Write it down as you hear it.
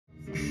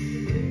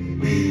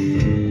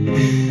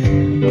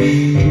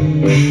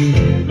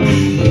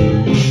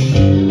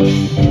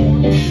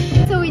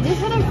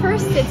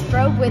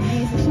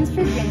musicians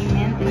for Grinning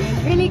Man, and it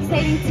was really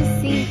exciting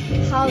to see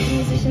how the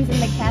musicians in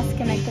the cast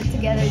connected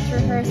together to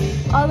rehearse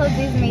all of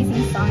these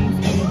amazing songs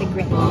in the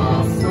Grinning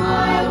Man.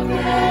 Smile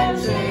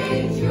can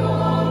change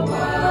your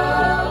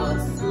world.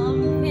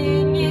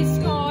 Something is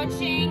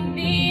scorching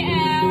the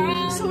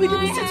air. So we did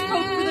the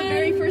Sitzprobe for the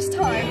very first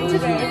time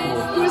today.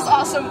 It was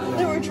awesome.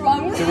 There were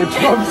drums. There were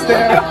drums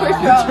there.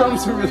 The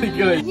drums were really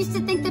good. I used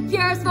to think the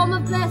purest form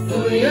of bliss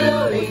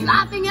was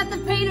laughing at the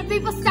pain of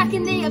people stuck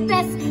in the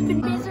abyss.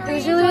 It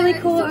was really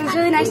cool. It was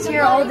really nice to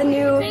hear all the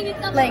new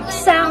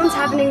sounds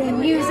happening in the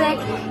music.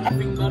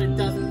 But it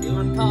doesn't feel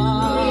on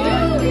par.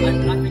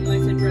 I'm laughing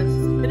like cigarettes.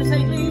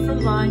 Innocently from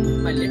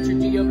line. My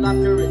liturgy of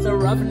laughter is a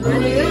rough and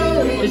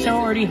ready. The show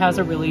already has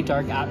a really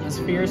dark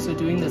atmosphere, so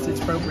doing the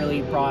Sitzprobe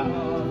really brought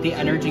the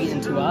energy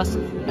into us,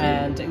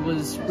 and it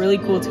was really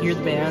cool to hear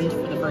the band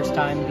for the first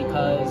time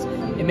because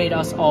it made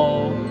us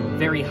all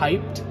very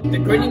hyped. The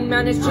Grinning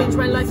Man has changed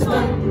my life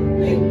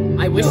again.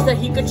 I wish that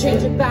he could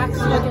change it back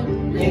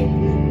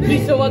again.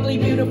 He's so ugly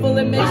beautiful,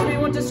 it makes me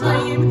want to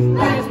scream.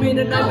 He has made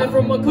a nightmare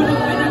from what could have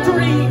been a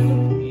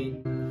dream.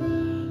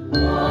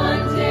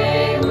 One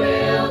day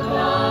we'll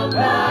come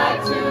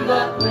back to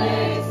the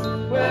place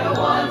where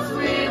once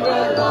we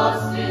were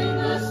lost in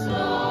the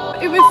snow.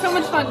 It was so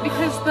much fun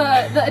because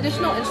the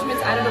additional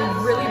instruments added a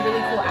really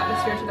cool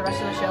atmosphere to the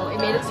rest of the show. It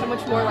made it so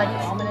much more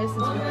ominous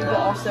and spooky, but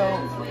also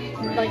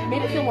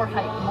made it feel more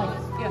hype.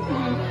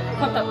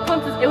 Pumped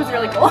up. It was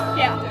really cool.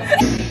 Yeah.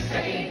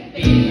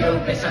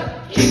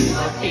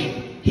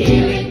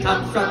 Healing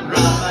comes from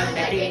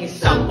rubbernecking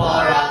some or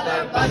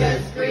other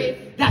bugger's grief.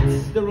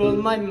 That's the rule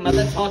my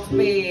mother taught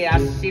me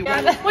as she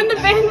went. When the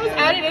band was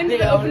added into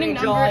the opening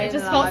number, it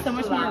just felt so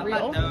much more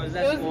real. It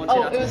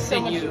was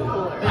so much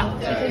cooler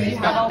because you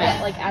have all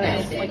that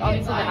added,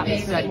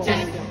 obviously the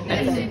atmosphere.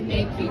 Medicine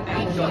make you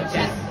beat your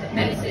chest.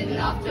 Medicine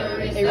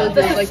laughter is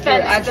the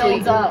suspense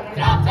builds up.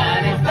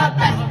 Laughter is the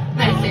best.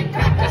 Medicine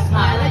crack a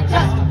smile.